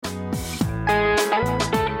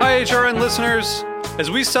HRN listeners.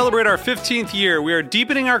 As we celebrate our 15th year, we are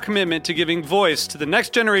deepening our commitment to giving voice to the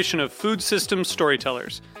next generation of food systems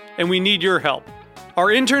storytellers, and we need your help. Our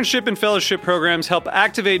internship and fellowship programs help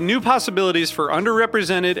activate new possibilities for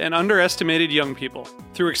underrepresented and underestimated young people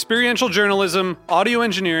through experiential journalism, audio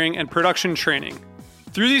engineering, and production training.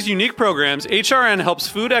 Through these unique programs, HRN helps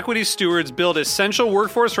food equity stewards build essential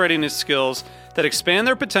workforce readiness skills that expand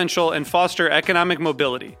their potential and foster economic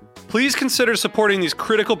mobility. Please consider supporting these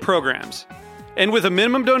critical programs. And with a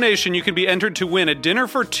minimum donation, you can be entered to win a dinner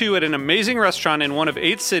for two at an amazing restaurant in one of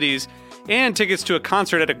 8 cities and tickets to a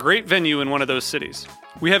concert at a great venue in one of those cities.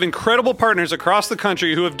 We have incredible partners across the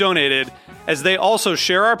country who have donated, as they also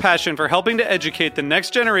share our passion for helping to educate the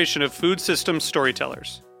next generation of food systems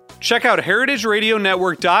storytellers. Check out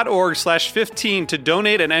heritageradionetwork.org/15 to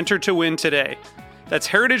donate and enter to win today. That's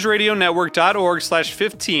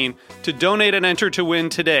heritageradionetwork.org/15 to donate and enter to win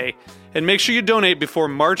today. And make sure you donate before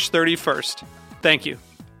March 31st. Thank you.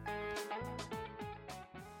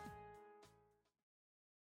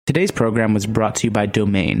 Today's program was brought to you by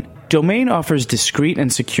Domain. Domain offers discreet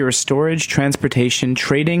and secure storage, transportation,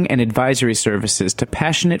 trading, and advisory services to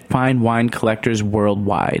passionate fine wine collectors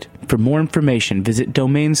worldwide. For more information, visit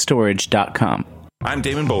domainstorage.com. I'm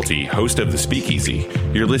Damon Bolte, host of The Speakeasy.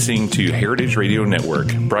 You're listening to Heritage Radio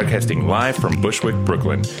Network, broadcasting live from Bushwick,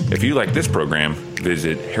 Brooklyn. If you like this program,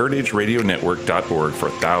 visit heritageradionetwork.org for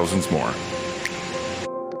thousands more.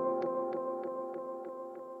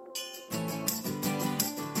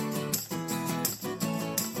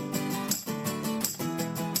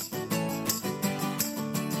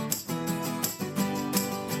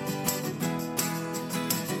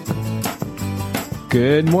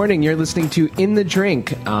 Good morning. You're listening to In the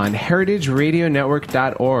Drink on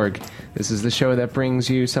heritageradionetwork.org. This is the show that brings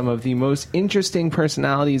you some of the most interesting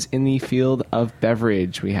personalities in the field of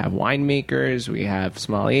beverage. We have winemakers, we have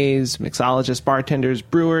sommeliers, mixologists, bartenders,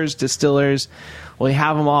 brewers, distillers. We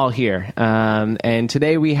have them all here. And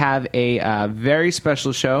today we have a very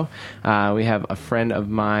special show. We have a friend of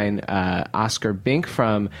mine, Oskar Bynke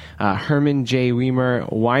from Hermann J. Wiemer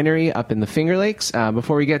Winery up in the Finger Lakes.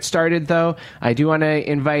 Before we get started, though, I do want to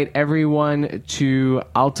invite everyone to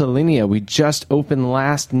Alta Linea. We just opened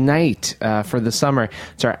last night for the summer.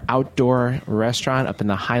 It's our outdoor restaurant up in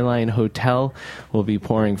the Highline Hotel. We'll be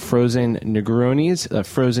pouring frozen Negronis, a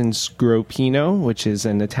frozen Scropino, which is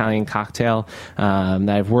an Italian cocktail that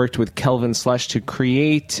I've worked with Kelvin Slush to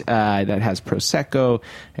create. That has Prosecco,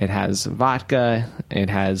 it has vodka, it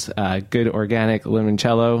has good organic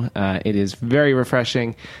limoncello. It is very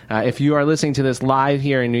refreshing. If you are listening to this live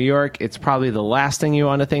here in New York, it's probably the last thing you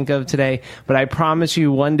want to think of today, but I promise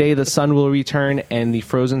you one day the sun will return and the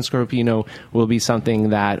frozen Scropino will be something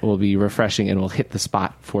that will be refreshing and will hit the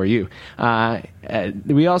spot for you.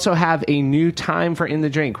 We also have a new time for In the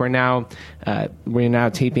Drink. We're now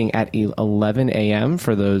taping at 11 a.m.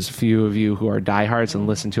 for those few of you who are diehards and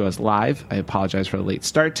listen to us live. I apologize for the late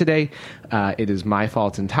start today. It is my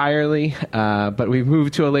fault entirely, but we've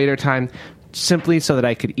moved to a later time simply so that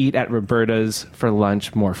I could eat at Roberta's for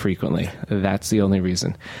lunch more frequently. That's the only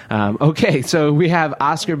reason. Okay, so we have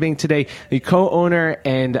Oskar Bynke today, the co-owner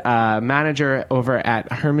and manager over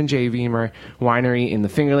at Hermann J. Wiemer Winery in the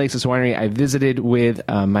Finger Lakes. This winery I visited with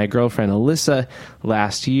my girlfriend Alyssa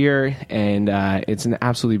last year, and it's an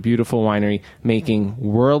absolutely beautiful winery making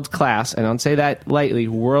world-class, and I don't say that lightly,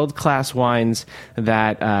 world-class wines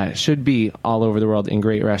that should be all over the world in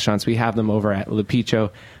great restaurants. We have them over at Le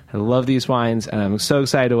Picho. I love these wines, and I'm so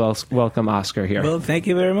excited to welcome Oskar here. Well, thank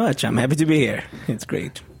you very much. I'm happy to be here. It's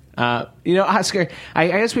great. Oskar, I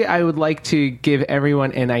guess I would like to give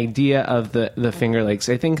everyone an idea of the Finger Lakes.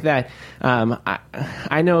 I think that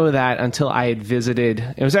I know that until I had visited,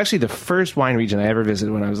 it was actually the first wine region I ever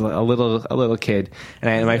visited when I was a little kid,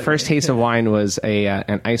 and my first taste of wine was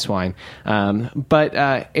an ice wine.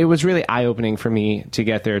 But it was really eye opening for me to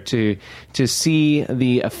get there to see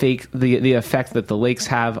the effect that the lakes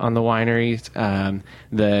have on the wineries,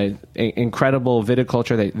 the incredible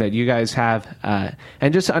viticulture that you guys have,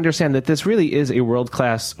 and just to understand that this really is a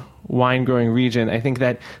world-class wine growing region. I think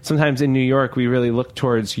that sometimes in New York we really look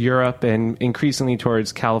towards Europe and increasingly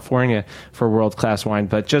towards California for world-class wine,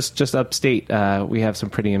 but just upstate we have some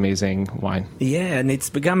pretty amazing wine. Yeah, and I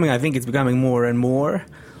think it's becoming more and more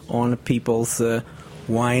on people's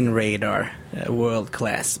wine radar,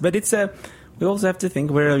 world-class. But it's we also have to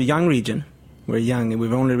think we're a young region. We're young, and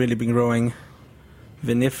we've only really been growing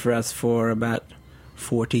vinifera for about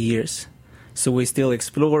 40 years. So we're still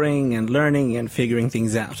exploring and learning and figuring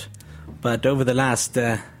things out. But over the last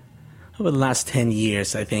 10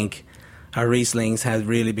 years, I think our Rieslings have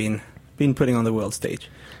really been been putting on the world stage,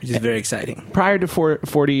 which is very exciting. Prior to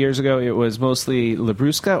 40 years ago, it was mostly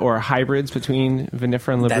Labrusca or hybrids between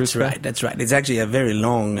vinifera and Labrusca? That's right. It's actually a very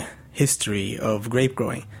long history of grape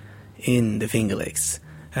growing in the Finger Lakes.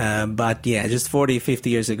 But yeah, just 40, 50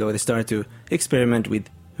 years ago, they started to experiment with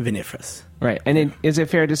viniferas. Right. And is it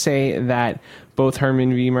fair to say that both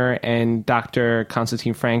Herman Wiemer and Dr.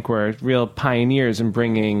 Konstantin Frank were real pioneers in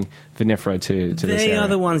bringing vinifera to this area? They are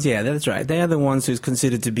the ones, yeah, that's right. They are the ones who's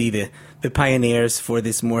considered to be the pioneers for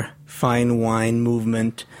this more fine wine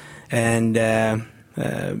movement. And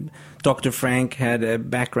Dr. Frank had a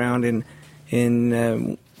background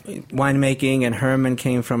in winemaking, and Herman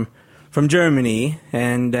came from Germany.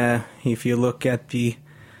 And if you look at the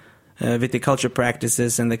viticulture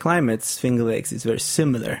practices and the climates, Finger Lakes is very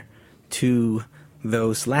similar to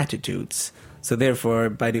those latitudes. So therefore,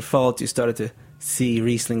 by default, you started to see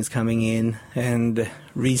Rieslings coming in, and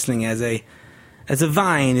Riesling as a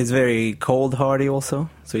vine is very cold hardy also.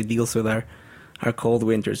 So it deals with our cold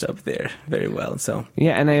winters up there very well. So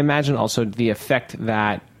yeah, and I imagine also the effect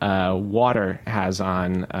that water has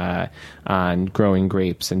on growing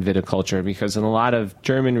grapes and viticulture, because in a lot of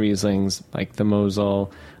German Rieslings, like the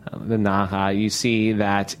Mosel, the Naha, you see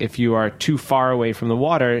that if you are too far away from the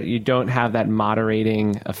water, you don't have that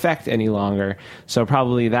moderating effect any longer. So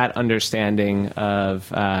probably that understanding of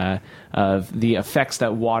the effects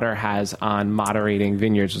that water has on moderating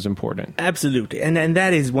vineyards is important. Absolutely, and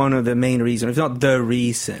that is one of the main reasons, if not the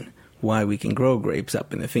reason, why we can grow grapes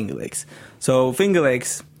up in the Finger Lakes. So Finger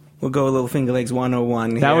Lakes, we'll go a little Finger Lakes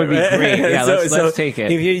 101 here. That would be great. Yeah, let's take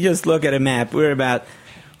it. If you just look at a map, we're about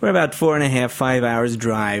 4.5 hours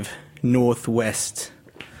drive northwest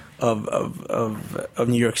of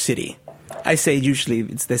New York City. I say usually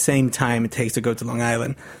it's the same time it takes to go to Long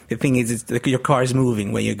Island. The thing is, your car is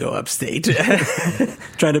moving when you go upstate.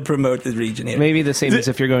 Trying to promote the region here. Maybe the same as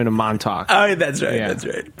if you're going to Montauk. Oh, that's right, That's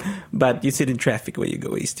right. But you sit in traffic when you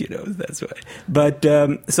go east, that's why. But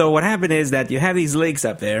so what happened is that you have these lakes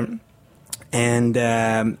up there, and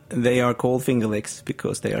they are called Finger Lakes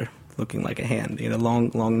because they are looking like a hand,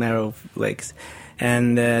 long, narrow lakes.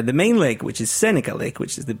 And the main lake, which is Seneca Lake,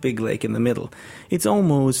 which is the big lake in the middle, it's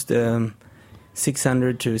almost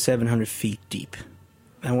 600 to 700 feet deep.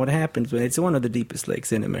 And what happens when it's one of the deepest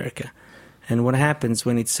lakes in America? And what happens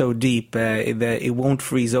when it's so deep, it won't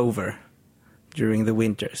freeze over during the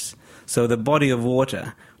winters. So the body of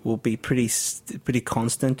water will be pretty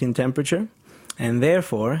constant in temperature, and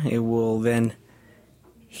therefore it will then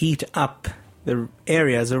heat up the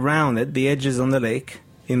areas around it, the edges on the lake,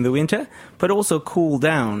 in the winter, but also cool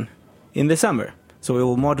down in the summer. So it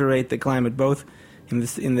will moderate the climate both in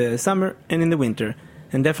the summer and in the winter,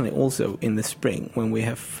 and definitely also in the spring when we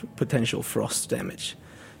have potential frost damage.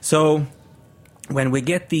 So when we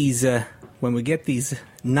get these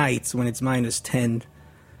nights when it's minus 10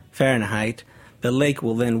 Fahrenheit, the lake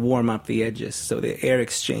will then warm up the edges, so the air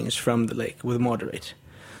exchange from the lake will moderate.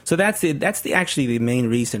 So that's actually the main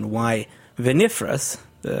reason why viniferas,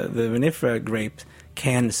 the vinifera grapes,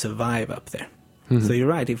 can survive up there. Mm-hmm. So you're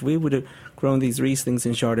right. If we would have grown these Rieslings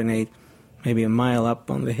in Chardonnay maybe a mile up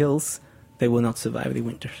on the hills, they will not survive the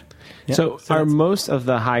winters. Yeah, so are most of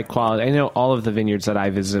the high quality, I know all of the vineyards that I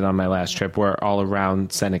visited on my last trip were all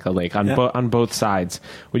around Seneca Lake on both sides.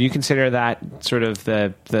 Would you consider that sort of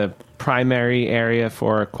the primary area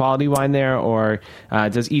for quality wine there, or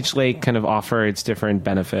does each lake kind of offer its different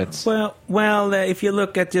benefits? Well, if you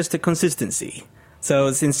look at just the consistency,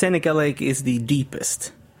 so since Seneca Lake is the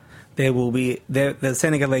deepest, the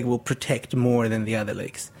Seneca Lake will protect more than the other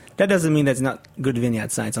lakes. That doesn't mean there's not good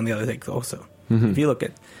vineyard sites on the other lakes also. Mm-hmm. If you look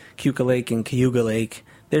at Keuka Lake and Cayuga Lake,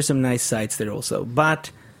 there's some nice sites there also.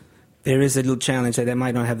 But there is a little challenge that they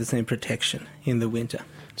might not have the same protection in the winter.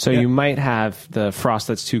 So you might have the frost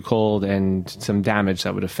that's too cold and some damage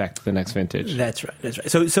that would affect the next vintage. That's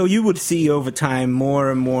right. So you would see over time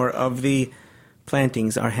more and more of the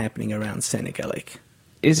plantings are happening around Seneca Lake.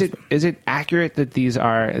 Is it accurate that these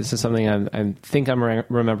are, this is something I think I'm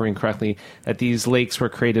remembering correctly, that these lakes were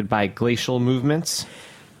created by glacial movements?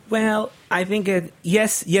 Well, I think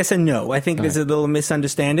yes and no. I think there's a little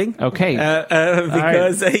misunderstanding. Okay.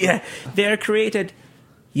 Because they're created,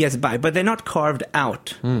 yes, but they're not carved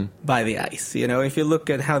out by the ice. If you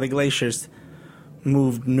look at how the glaciers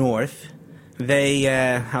moved north, when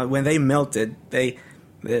they melted, the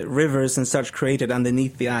rivers and such created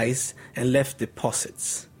underneath the ice and left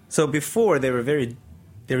deposits. So before they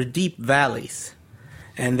were deep valleys,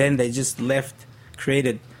 and then they just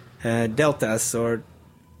created deltas, or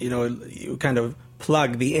you kind of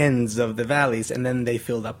plug the ends of the valleys, and then they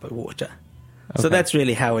filled up with water. Okay. So that's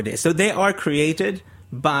really how it is. So they are created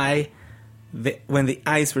by when the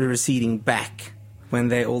ice was receding back,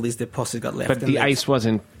 when all these deposits got left. But the ice was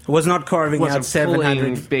not carving out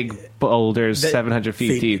 700 big boulders 700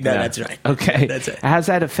 feet deep. That's right. Okay. That's right. Has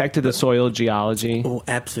that affected the soil geology? Oh,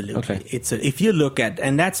 absolutely. Okay. If you look at,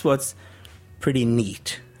 and that's what's pretty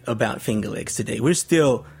neat about Finger Lakes today. We're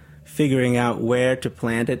still figuring out where to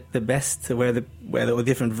plant it the best, where the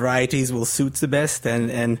different varieties will suit the best,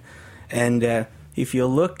 and if you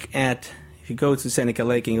go to Seneca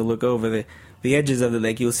Lake and you look over the edges of the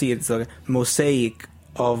lake, you'll see it's a mosaic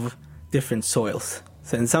of different soils.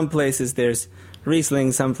 So in some places there's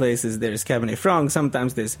Riesling, some places there's Cabernet Franc,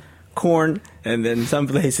 sometimes there's corn, and then some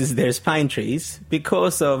places there's pine trees,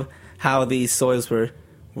 because of how these soils were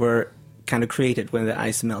kind of created when the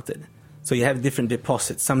ice melted. So you have different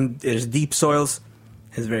deposits. There's deep soils,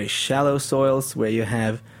 there's very shallow soils where you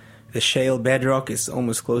have the shale bedrock is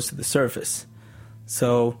almost close to the surface.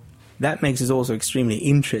 So that makes it also extremely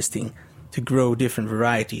interesting to grow different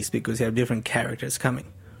varieties, because you have different characters coming.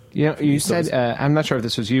 You said, I'm not sure if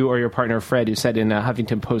this was you or your partner Fred, who said in a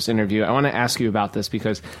Huffington Post interview, I want to ask you about this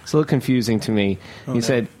because it's a little confusing to me.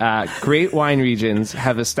 Said, great wine regions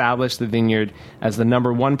have established the vineyard as the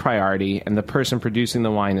number one priority, and the person producing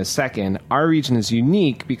the wine is second. Our region is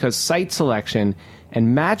unique because site selection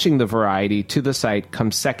and matching the variety to the site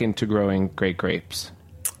comes second to growing great grapes.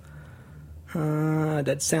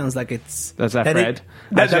 That sounds like it's... That's that Fred?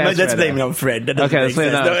 Let's blame it on Fred. That doesn't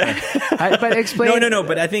make sense. But explain... No,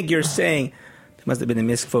 but I think you're saying... There must have been a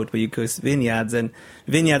misquote, because vineyards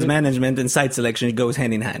management and site selection goes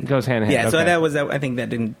hand in hand. Goes hand in hand. Yeah, okay. So that was... I think that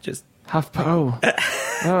didn't just...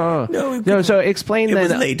 No, so explain it then... It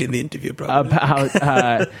was late in the interview, probably.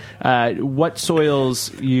 About what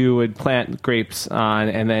soils you would plant grapes on,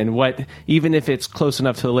 and then what, even if it's close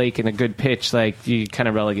enough to the lake and a good pitch, like you kind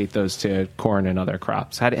of relegate those to corn and other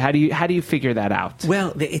crops. How do you figure that out?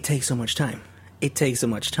 Well, it takes so much time. And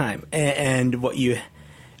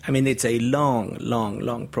it's a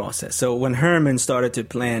long process. So when Herman started to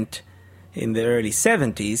plant in the early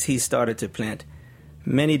 70s, he started to plant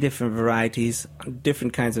many different varieties,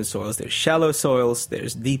 different kinds of soils. There's shallow soils,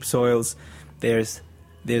 there's deep soils, there's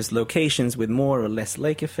locations with more or less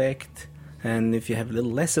lake effect, and if you have a little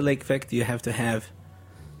lesser lake effect, you have to have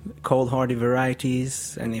cold hardy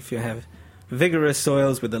varieties, and if you have vigorous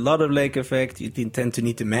soils with a lot of lake effect, you tend to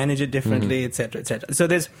need to manage it differently, etc., etc. So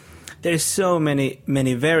there's so many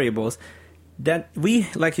variables that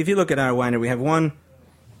if you look at our winery, we have one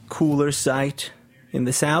cooler site in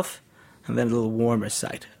the south, and then a little warmer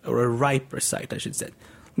site, or a riper site, I should say.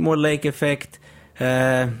 More lake effect,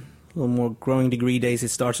 a little more growing degree days. It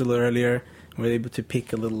starts a little earlier. We're able to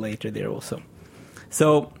pick a little later there also.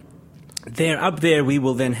 So up there, we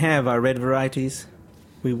will then have our red varieties.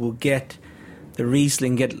 We will get the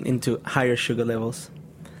Riesling get into higher sugar levels.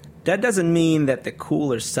 That doesn't mean that the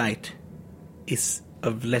cooler site is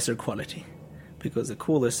of lesser quality, because the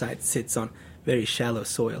cooler site sits on very shallow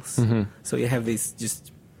soils. Mm-hmm. So you have these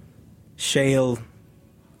just shale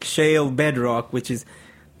bedrock, which is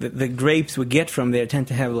the grapes we get from there tend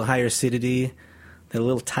to have a little higher acidity, they're a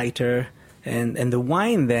little tighter, and the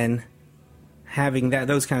wine then having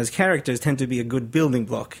those kinds of characters tend to be a good building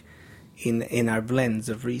block in our blends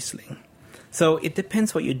of Riesling. So it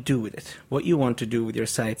depends what you do with it, what you want to do with your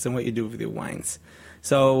sites and what you do with your wines.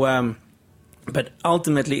 So, but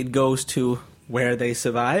ultimately it goes to where they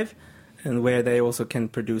survive and where they also can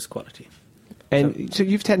produce quality. And so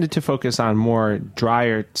you've tended to focus on more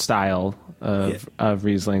drier style of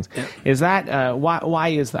Rieslings. Yeah. Is that why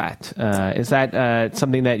is that? Is that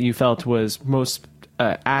something that you felt was most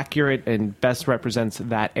accurate and best represents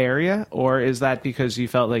that area, or is that because you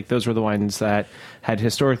felt like those were the wines that had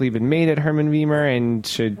historically been made at Hermann Wiemer and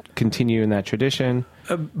should continue in that tradition?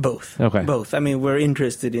 Both. Okay. Both. I mean, we're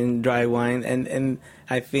interested in dry wine, and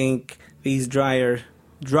I think these drier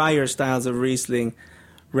styles of Riesling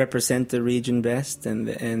represent the region best,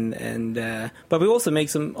 but we also make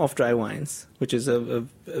some off-dry wines, which is of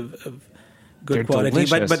good They're quality.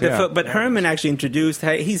 Delicious, But Herman actually introduced.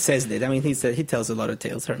 He says that. I mean, he tells a lot of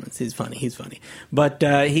tales. Herman, he's funny. But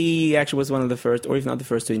he actually was one of the first, or if not the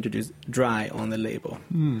first, to introduce dry on the label,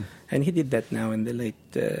 and he did that now in the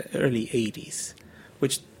early '80s,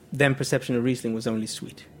 which then perception of Riesling was only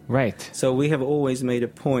sweet. Right. So we have always made a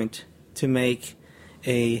point to make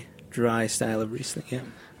a dry style of Riesling. Yeah.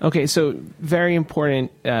 Okay, so very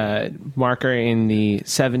important marker in the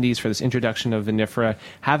 70s for this introduction of vinifera.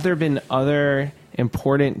 Have there been other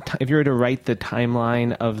important, if you were to write the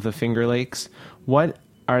timeline of the Finger Lakes, what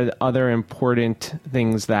are the other important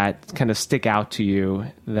things that kind of stick out to you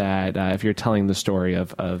that if you're telling the story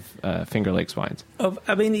of Finger Lakes wines?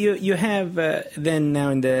 I mean, you have then now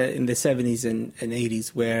in the 70s and 80s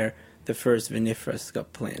where the first vinifers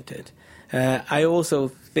got planted. I also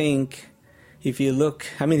think if you look,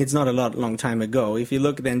 I mean, it's not a long time ago. If you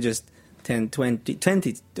look then just 10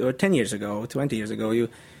 years ago, 20 years ago,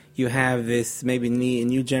 you have this maybe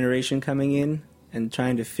new generation coming in and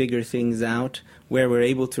trying to figure things out where we're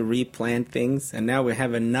able to replant things. And now we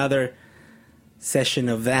have another session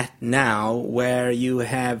of that now where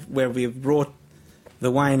we've brought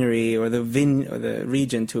the winery or the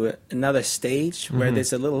region to another stage where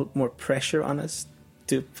there's a little more pressure on us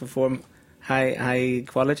to perform high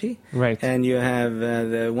quality. Right. And you have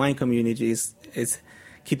the wine community is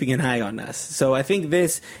keeping an eye on us. So I think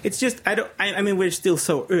it's just, I mean, we're still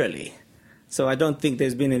so early. So I don't think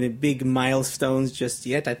there's been any big milestones just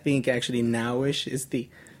yet. I think actually nowish is the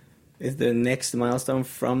next milestone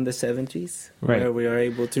from the 70s, right, where we are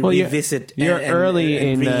able to revisit and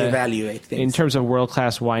reevaluate things. In terms of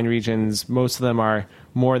world-class wine regions, most of them are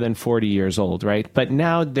more than 40 years old, right? But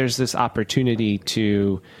now there's this opportunity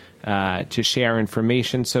to share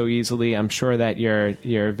information so easily. I'm sure that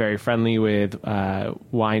you're very friendly with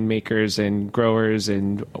winemakers and growers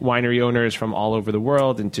and winery owners from all over the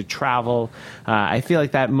world, and to travel. I feel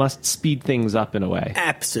like that must speed things up in a way.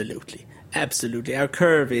 Absolutely. Our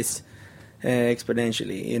curve is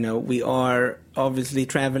exponentially. You know, we are obviously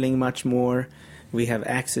traveling much more. We have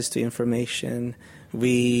access to information.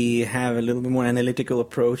 We have a little bit more analytical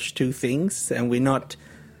approach to things, and we're not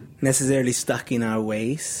necessarily stuck in our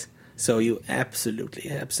ways. So you absolutely.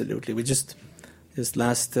 We just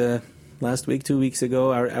last week, 2 weeks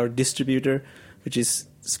ago, our distributor, which is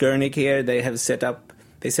Skurnik here, they set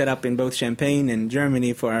up in both Champagne and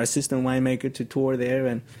Germany for our assistant winemaker to tour there,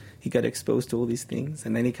 and he got exposed to all these things,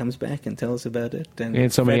 and then he comes back and tells about it.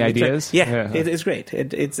 And so many ideas. It's great.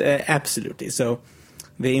 It's absolutely. So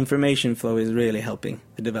the information flow is really helping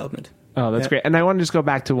the development. Oh, that's great. And I want to just go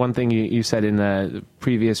back to one thing you said in the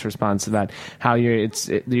previous response about how you're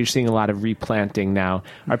seeing a lot of replanting now.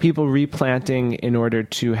 Are people replanting in order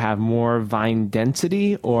to have more vine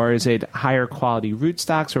density, or is it higher quality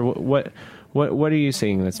rootstocks, or what are you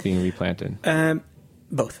seeing that's being replanted?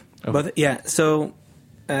 Both. Okay. Both. Yeah. So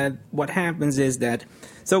what happens is that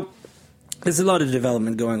there's a lot of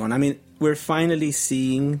development going on. I mean, we're finally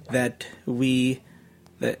seeing that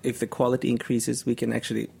if the quality increases, we can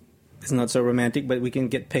actually. It's not so romantic, but we can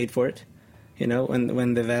get paid for it, you know,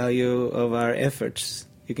 when the value of our efforts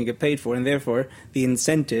you can get paid for, and therefore the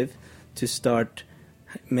incentive to start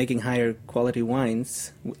making higher quality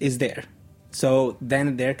wines is there. So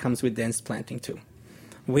then there comes with dense planting too.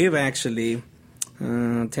 We've actually,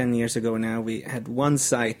 10 years ago now, we had one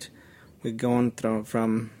site, we've gone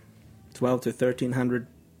from 12 to 1,300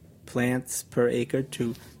 plants per acre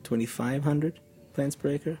to 2,500 plants per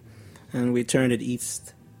acre, and we turned it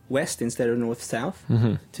east-west instead of north-south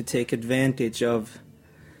to take advantage of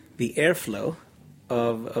the airflow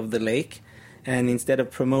of the lake. And instead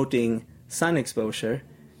of promoting sun exposure,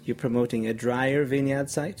 you're promoting a drier vineyard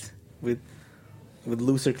site with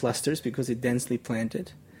looser clusters because it's densely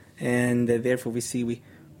planted. And therefore we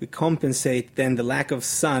compensate then the lack of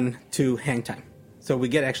sun to hang time. So we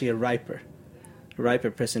get actually a riper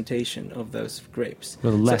presentation of those grapes.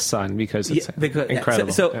 With less sun because it's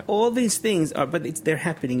incredible. So all these things are, but they're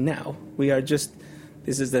happening now. We are just,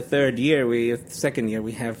 this is the second year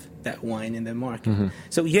we have that wine in the market.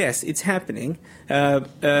 So yes, it's happening.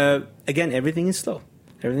 Again, everything is slow,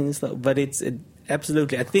 but it's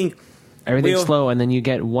absolutely, I think, everything's slow, and then you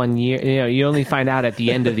get 1 year. You know, you only find out at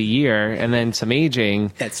the end of the year, and then some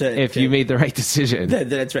aging. That's right. If you made the right decision.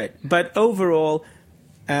 That's right. But overall,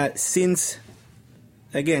 since,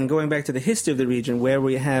 again, going back to the history of the region, where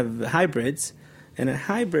we have hybrids, and a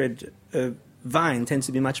hybrid vine tends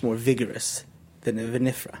to be much more vigorous than a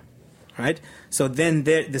vinifera, right? So then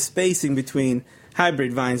the spacing between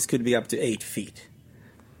hybrid vines could be up to 8 feet,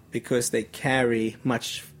 because they carry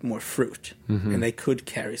much more fruit, and they could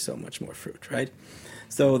carry so much more fruit, right?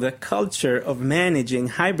 So the culture of managing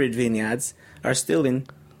hybrid vineyards are still in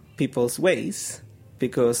people's ways,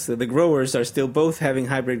 because the growers are still both having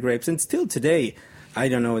hybrid grapes, and still today, I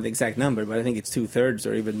don't know the exact number, but I think it's 2/3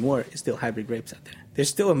 or even more is still hybrid grapes out there. There's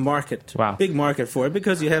still a market, big market for it,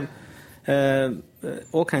 because you have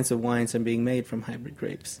all kinds of wines are being made from hybrid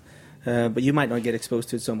grapes, but you might not get exposed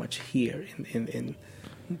to it so much here in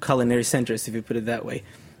culinary centers, if you put it that way.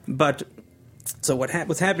 But so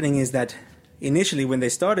what's happening is that initially, when they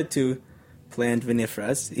started to plant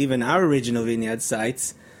viniferas, even our original vineyard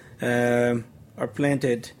sites are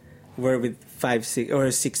planted work with 5, 6,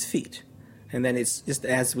 or 6 feet. And then it's just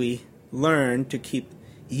as we learn to keep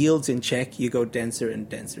yields in check, you go denser and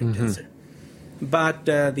denser and denser. But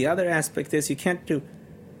the other aspect is you can't do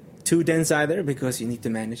too dense either because you need to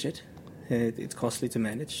manage it. It's costly to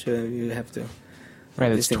manage. You have to...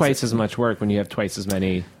 Right, it's twice as much work when you have twice as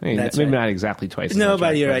many. Maybe right. Not exactly twice as no, much.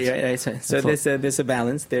 But you're right. So there's a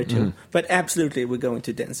balance there too. But absolutely, we're going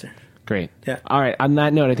to denser. Great. Yeah. All right. On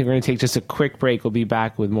that note, I think we're going to take just a quick break. We'll be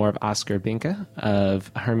back with more of Oskar Bynke of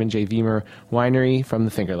Hermann J. Wiemer Winery from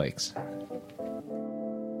the Finger Lakes.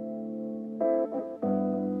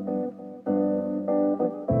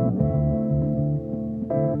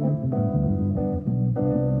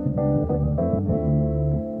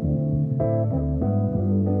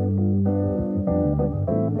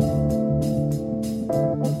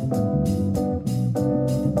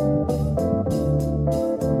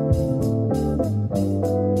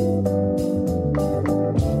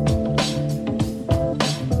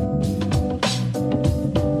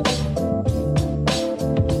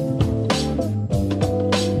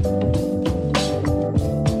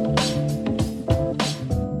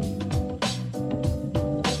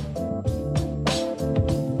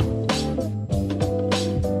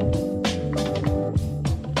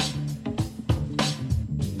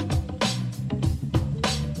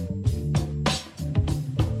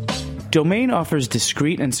 Domain offers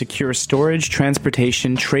discreet and secure storage,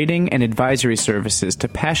 transportation, trading, and advisory services to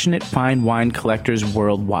passionate fine wine collectors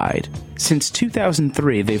worldwide. Since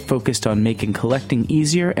 2003, they've focused on making collecting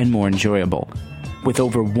easier and more enjoyable. With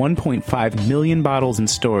over 1.5 million bottles in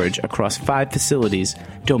storage across 5 facilities,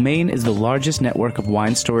 Domain is the largest network of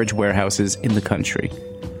wine storage warehouses in the country.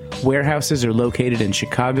 Warehouses are located in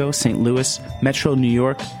Chicago, St. Louis, Metro New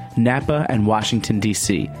York, Napa, and Washington,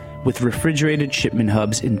 D.C., with refrigerated shipment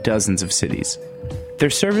hubs in dozens of cities.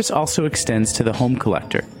 Their service also extends to the home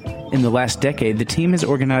collector. In the last decade, the team has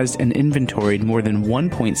organized and inventoried more than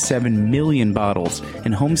 1.7 million bottles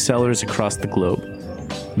in home cellars across the globe.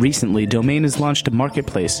 Recently, Domain has launched a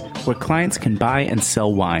marketplace where clients can buy and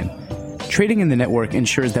sell wine. Trading in the network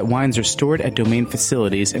ensures that wines are stored at Domain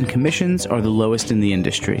facilities and commissions are the lowest in the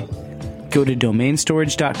industry. Go to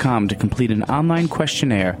domainstorage.com to complete an online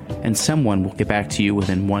questionnaire, and someone will get back to you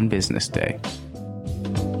within 1 business day.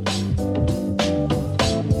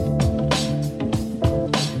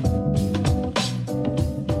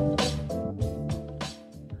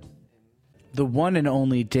 The one and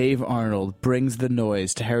only Dave Arnold brings the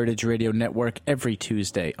noise to Heritage Radio Network every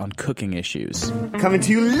Tuesday on Cooking Issues. Coming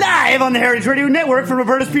to you live on the Heritage Radio Network from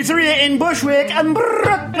Roberta's Pizzeria in Bushwick and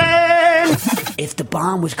Brooklyn. If the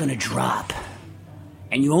bomb was going to drop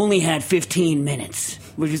and you only had 15 minutes,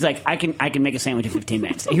 which is like, I can make a sandwich in 15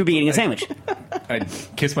 minutes. He would be eating a sandwich. I'd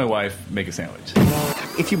kiss my wife, make a sandwich.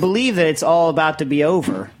 If you believe that it's all about to be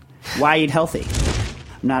over, why eat healthy?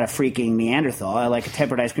 I'm not a freaking Neanderthal. I like a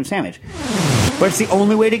tempered ice cream sandwich. But it's the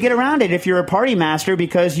only way to get around it if you're a party master,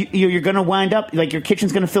 because you're going to wind up, like, your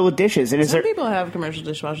kitchen's going to fill with dishes. And Some people have commercial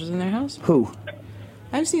dishwashers in their house. Who?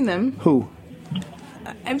 I've seen them. Who?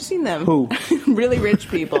 I've seen them. Who? Really rich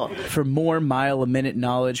people. For more mile-a-minute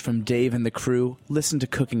knowledge from Dave and the crew, listen to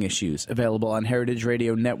Cooking Issues, available on Heritage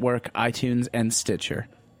Radio Network, iTunes, and Stitcher.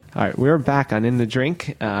 All right, we're back on In the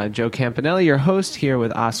Drink. Joe Campanale, your host, here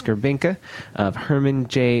with Oskar Bynke of Hermann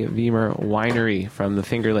J. Wiemer Winery from the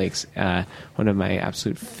Finger Lakes, one of my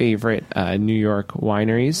absolute favorite New York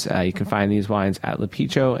wineries. You can find these wines at Le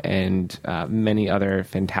Picho and many other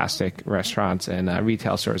fantastic restaurants and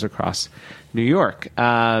retail stores across New York.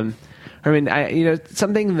 Herman,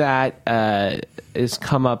 something that has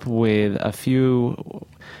come up with a few...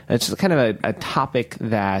 It's kind of a topic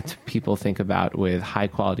that people think about with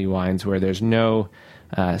high-quality wines where there's no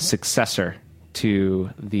successor to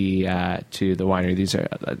the winery. These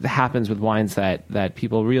happens with wines that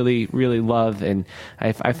people really, really love, and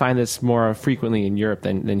I find this more frequently in Europe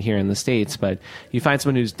than here in the States. But you find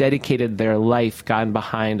someone who's dedicated their life, gotten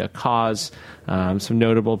behind a cause. Some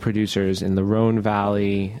notable producers in the Rhone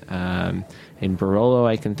Valley, in Barolo,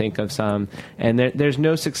 I can think of some, and there's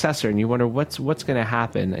no successor, and you wonder what's going to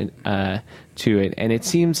happen to it. And it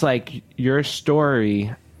seems like your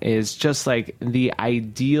story is just like the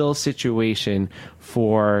ideal situation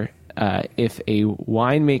for if a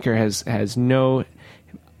winemaker has no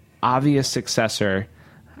obvious successor.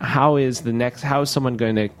 How is someone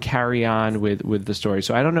going to carry on with the story?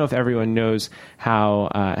 So I don't know if everyone knows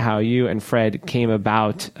how you and Fred came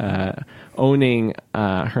about owning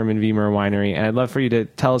Hermann Wiemer Winery, and I'd love for you to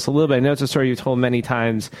tell us a little bit. I know it's a story you've told many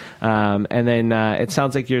times, and then it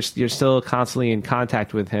sounds like you're still constantly in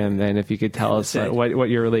contact with him. And if you could tell us what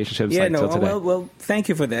your relationship's like till today. Well, thank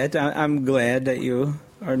you for that. I'm glad that you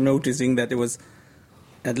are noticing that it was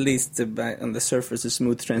at least on the surface a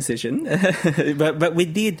smooth transition. but we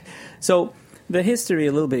did. So the history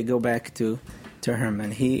a little bit go back to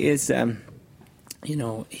Herman. He is,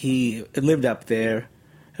 he lived up there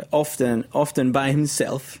often by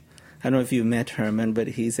himself. I don't know if you met Herman, but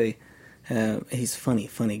he's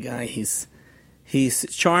funny guy. He's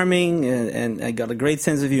charming and I got a great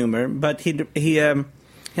sense of humor. But he had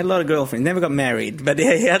a lot of girlfriends. Never got married, but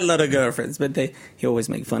he had a lot of girlfriends. But he always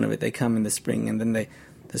make fun of it. They come in the spring and then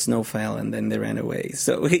the snow fell and then they ran away.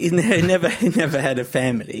 So he never had a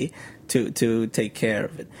family to take care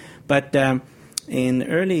of it. But in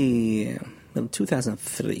early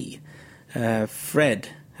 2003, Fred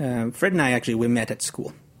and I actually we met at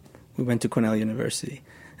school. We went to Cornell University.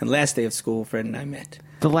 And last day of school, Fred and I met.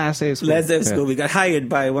 The last day of school? Last day of school. We got hired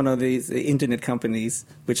by one of these internet companies,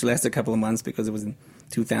 which lasted a couple of months because it was in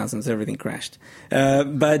 2000, so everything crashed.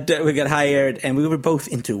 But we got hired, and we were both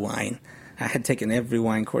into wine. I had taken every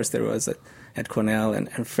wine course there was at Cornell, and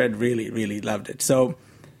Fred really, really loved it. So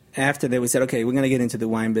after that, we said, okay, we're going to get into the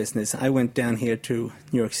wine business. I went down here to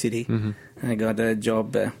New York City. Mm-hmm. I got a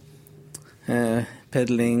job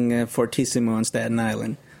peddling Fortissimo on Staten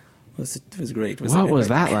Island. It was great. What was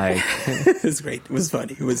that like? It was great. It was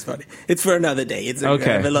funny. It's for another day. Okay.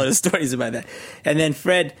 I have a lot of stories about that. And then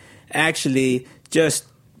Fred actually just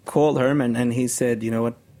called Herman and he said, you know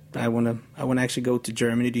what, I want to actually go to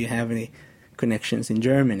Germany. Do you have any connections in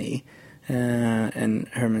Germany? And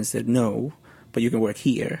Herman said, no, but you can work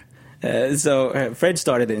here. So Fred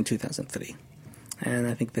started there in 2003. And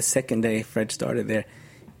I think the second day Fred started there,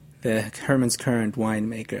 Herman's current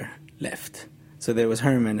winemaker left. So there was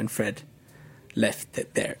Herman and Fred left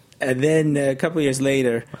it there. And then a couple of years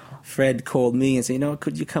later, Fred called me and said, you know,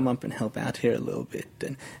 could you come up and help out here a little bit?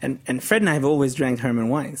 And Fred and I have always drank Herman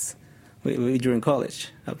wines during college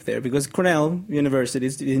up there because Cornell University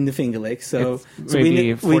is in the Finger Lakes. So we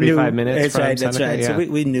knew 45 minutes from That's right. Yeah. So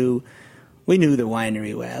we knew the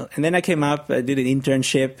winery well. And then I came up, I did an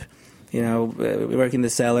internship, we worked in the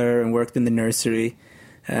cellar and worked in the nursery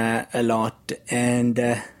a lot.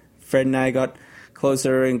 And Fred and I got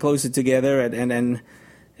closer and closer together,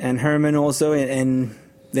 and Herman also, and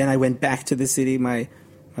then I went back to the city. My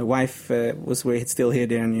wife was still here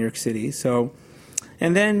there in New York City. So,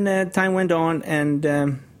 and then time went on, and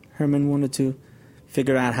Herman wanted to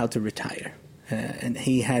figure out how to retire, and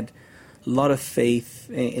he had a lot of faith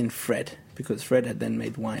in Fred because Fred had then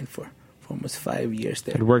made wine for almost 5 years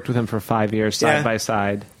there. Had worked with him for 5 years side by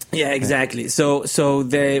side. Yeah, exactly. So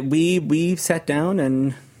we sat down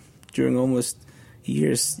and during almost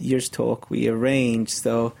years talk, we arranged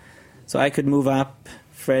so I could move up,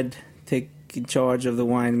 Fred take in charge of the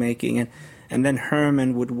winemaking, and then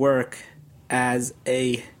Herman would work as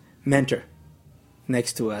a mentor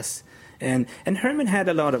next to us. And Herman had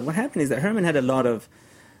a lot of, what happened is that Herman had a lot of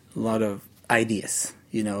ideas,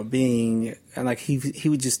 being like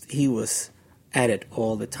he was at it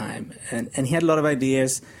all the time, and he had a lot of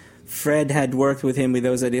ideas. Fred had worked with him with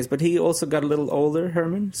those ideas, but he also got a little older,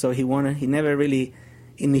 Herman, so he never really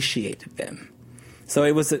initiated them. So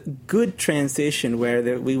it was a good transition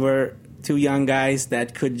where we were two young guys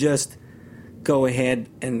that could just go ahead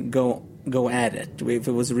and go at it, if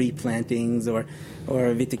it was replantings or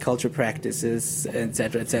viticulture practices,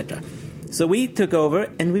 etc., etc. So we took over,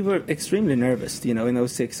 and we were extremely nervous, in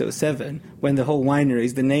 06, 07, when the whole winery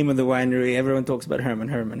is the name of the winery. Everyone talks about Herman,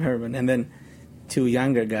 and then two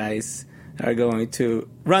younger guys are going to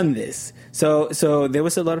run this. So there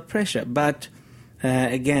was a lot of pressure. But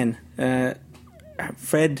again,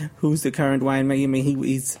 Fred, who's the current winemaker,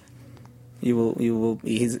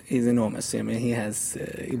 he's enormous. I mean, he has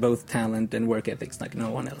both talent and work ethics like no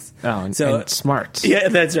one else. Oh, and smart. Yeah,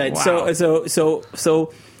 that's right. Wow.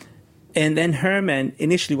 So, and then Herman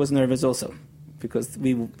initially was nervous also, because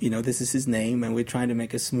this is his name, and we're trying to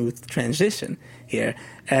make a smooth transition here.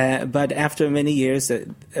 But after many years,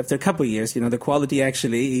 after a couple of years, the quality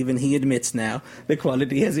actually, even he admits now, the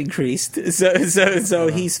quality has increased. So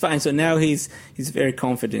he's fine. So now he's very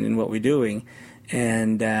confident in what we're doing,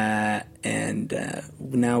 and now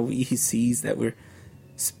he sees that we're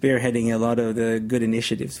spearheading a lot of the good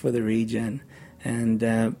initiatives for the region. And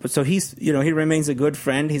but so he's he remains a good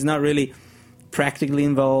friend. He's not really practically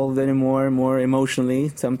involved anymore, more emotionally.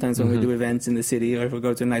 Sometimes when we do events in the city, or if we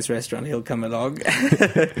go to a nice restaurant, he'll come along.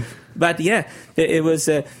 But yeah, it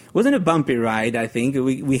wasn't a bumpy ride. I think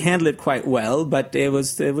we handled it quite well, but it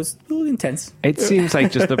was a little intense. It seems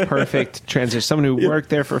like just the perfect transition. Someone who worked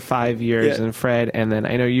there for 5 years, and Fred, and then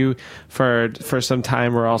I know you for some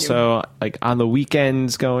time were also like on the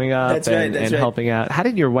weekends going up and helping out. How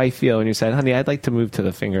did your wife feel when you said, "Honey, I'd like to move to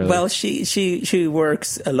the Finger Lakes"? Well, she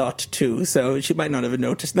works a lot too, so she might not have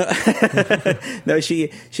noticed. No, no,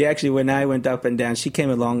 she actually, when I went up and down, she came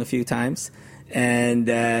along a few times, and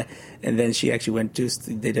then she actually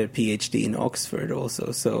did a PhD in Oxford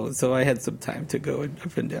also. So I had some time to go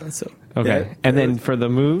up and down. So okay, yeah, and then for the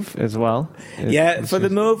move as well. The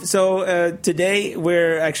move. So today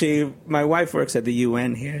my wife works at the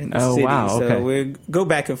UN here in the city. Wow, okay. So we go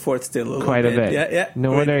back and forth still a little quite bit. a bit. Yeah.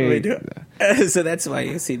 No wonder we do. So that's why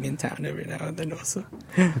you see me in town every now and then also.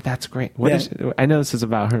 That's great. I know this is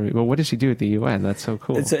about her, but what does she do at the UN? That's so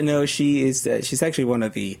cool. No, she is. She's actually one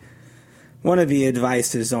of the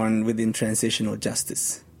advisors within transitional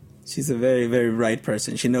justice. She's a very, very bright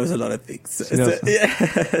person. She knows a lot of things.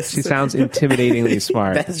 She sounds intimidatingly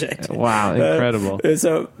smart. That's right. Wow, incredible.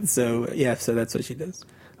 So that's what she does.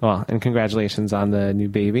 Well, and congratulations on the new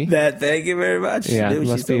baby. Thank you very much. Yeah, it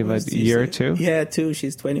must be a year or two. Yeah, 2.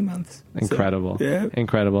 She's 20 months. Incredible. So, yeah.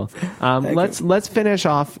 Incredible. Let's finish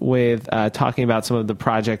off with talking about some of the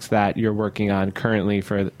projects that you're working on currently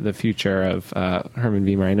for the future of Herman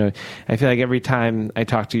Wiemer. I feel like every time I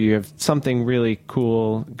talk to you, you have something really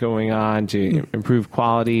cool going on to improve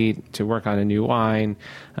quality, to work on a new wine,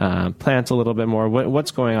 plant a little bit more. What's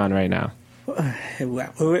going on right now?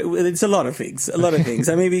 Well, it's a lot of things.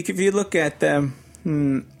 I mean, if you look at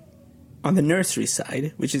on the nursery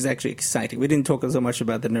side, which is actually exciting. We didn't talk so much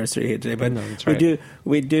about the nursery here today, but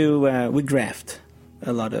we graft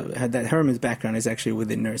a lot of that. Herman's background is actually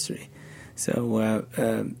within nursery, so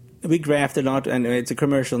we graft a lot, and it's a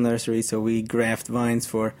commercial nursery, so we graft vines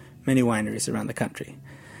for many wineries around the country.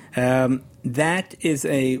 So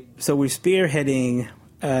we're spearheading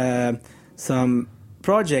some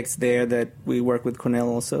projects there that we work with Cornell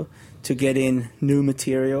also to get in new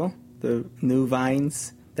material, the new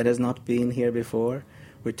vines that has not been here before.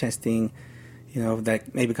 We're testing,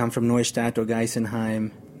 that maybe come from Neustadt or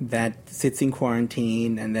Geisenheim, that sits in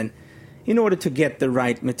quarantine, and then in order to get the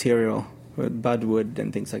right material, budwood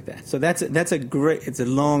and things like that. So that's it's a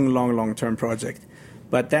long-term project,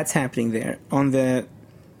 but that's happening there. On the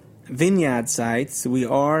vineyard sites, we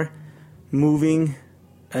are moving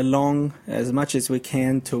along as much as we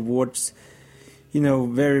can towards,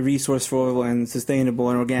 very resourceful and sustainable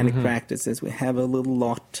and organic practices. We have a little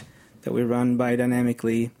lot that we run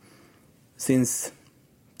biodynamically. Since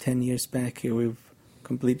 10 years back, we've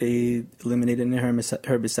completely eliminated the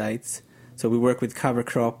herbicides. So we work with cover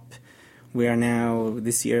crop. We are now,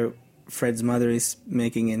 this year, Fred's mother is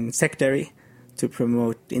making insectary to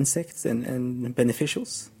promote insects and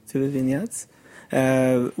beneficials to the vineyards.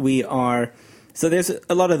 So there's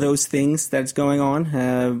a lot of those things that's going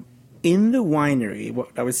on. In the winery,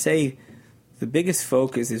 what I would say the biggest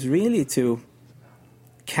focus is really to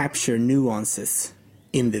capture nuances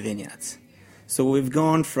in the vineyards. So we've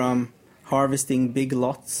gone from harvesting big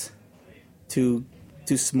lots to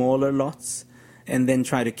smaller lots, and then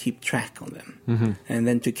try to keep track on them, and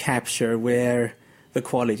then to capture where the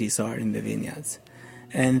qualities are in the vineyards.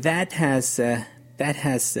 And that has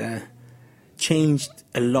changed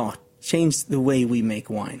a lot. Changed the way we make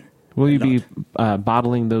wine. Will you be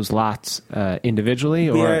bottling those lots individually?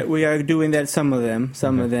 Or? We are doing that, some of them.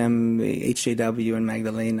 Some of them, HJW and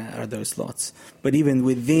Magdalena, are those lots. But even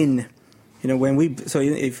within,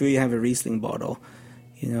 if we have a Riesling bottle,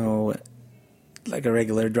 like a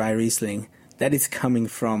regular dry Riesling, that is coming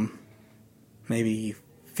from maybe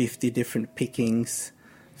 50 different pickings,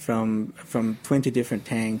 from 20 different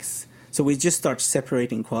tanks. So we just start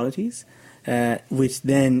separating qualities. Which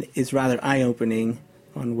then is rather eye-opening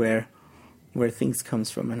on where things comes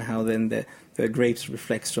from and how then the grapes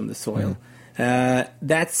reflects from the soil.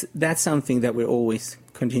 That's something that we're always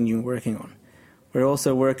continuing working on. We're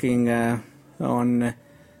also working on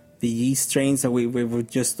the yeast strains. So we've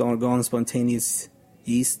just gone spontaneous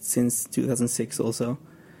yeast since 2006 also.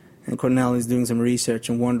 And Cornell is doing some research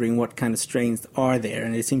and wondering what kind of strains are there.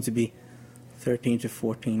 And there seem to be 13 to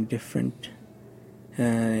 14 different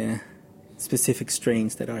specific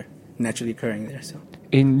strains that are naturally occurring there. So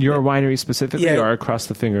in your winery specifically, or across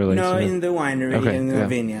the Finger Lakes? No, in the winery, in the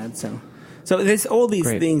vineyard. So there's all these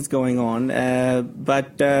things going on,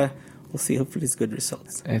 but we'll see. Hopefully, it's good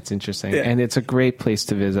results. It's interesting, and it's a great place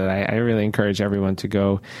to visit. I really encourage everyone to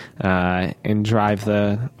go and drive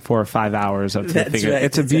the 4 or 5 hours up to the Finger. Right,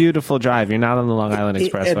 it's a beautiful drive. You're not on the Long Island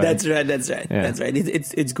Expressway. That's right. Yeah. That's right.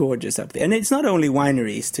 It's gorgeous up there, and it's not only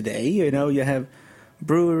wineries today. You know, you have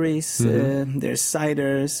breweries. There's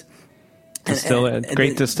ciders.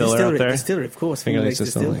 Great distiller up there. Distillery, of course. Finger Lakes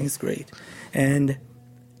Distilling is great, and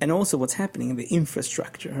also what's happening in the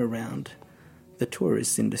infrastructure around the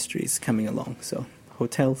tourist industry is coming along. So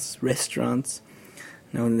hotels, restaurants.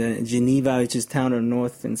 You know, in Geneva, which is a town up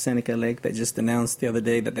north in Seneca Lake, they just announced the other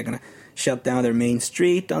day that they're going to shut down their main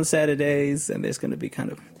street on Saturdays, and there's going to be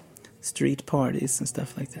kind of street parties and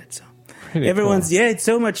stuff like that. So everyone's cool. It's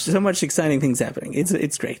so much exciting things happening.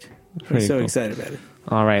 It's great. We're so excited about it.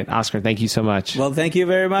 All right, Oskar, thank you so much. Well, thank you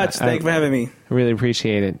very much. Thanks for having me. I really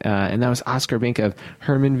appreciate it. And that was Oskar Bynke of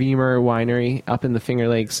Herman Wiemer Winery up in the Finger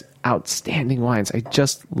Lakes. Outstanding wines. I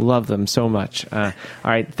just love them so much. All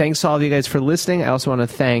right, thanks to all of you guys for listening. I also want to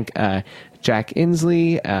thank Jack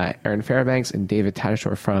Inslee, Aaron Fairbanks, and David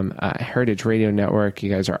Tadashore from Heritage Radio Network. You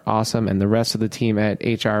guys are awesome. And the rest of the team at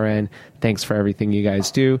HRN, thanks for everything you guys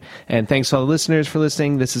do. And thanks to all the listeners for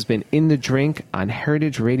listening. This has been In the Drink on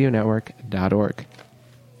heritageradionetwork.org.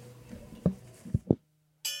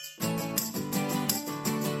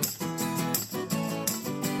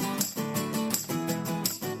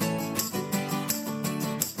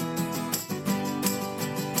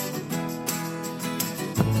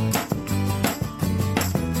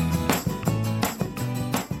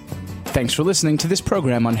 Thanks for listening to this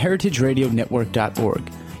program on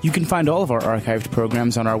heritageradionetwork.org. You can find all of our archived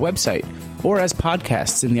programs on our website or as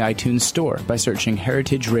podcasts in the iTunes Store by searching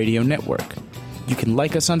Heritage Radio Network. You can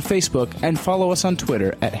like us on Facebook and follow us on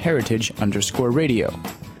Twitter at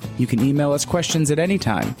heritage_radio. You can email us questions at any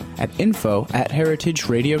time at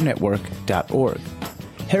info@heritageradionetwork.org.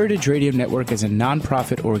 Heritage Radio Network is a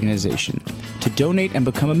non-profit organization. To donate and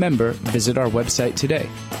become a member, visit our website today.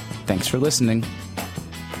 Thanks for listening.